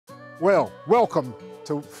Well, welcome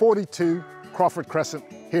to 42 Crawford Crescent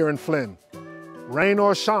here in Flynn. Rain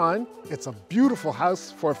or shine, it's a beautiful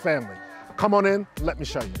house for a family. Come on in, let me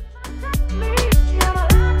show you.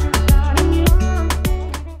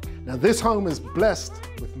 Now this home is blessed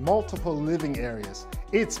with multiple living areas.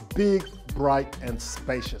 It's big, bright, and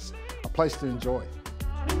spacious. A place to enjoy.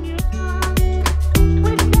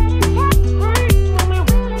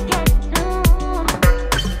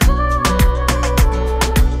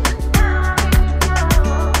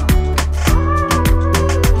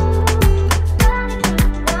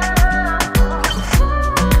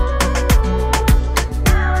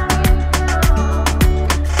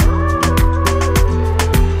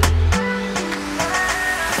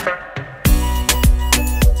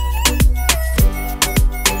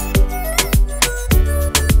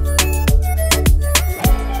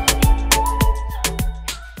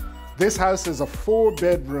 This house is a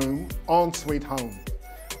 4-bedroom ensuite home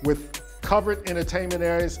with covered entertainment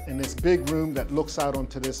areas in this big room that looks out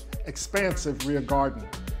onto this expansive rear garden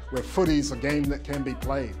where footy's a game that can be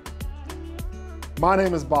played. My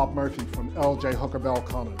name is Bob Murphy from L.J. Hooker Bell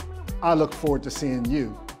Connon. I look forward to seeing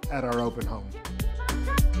you at our open home.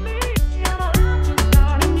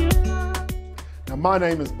 Now my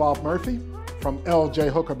name is Bob Murphy from L.J.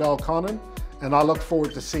 Hooker Bell Connon, and I look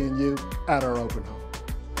forward to seeing you at our open home.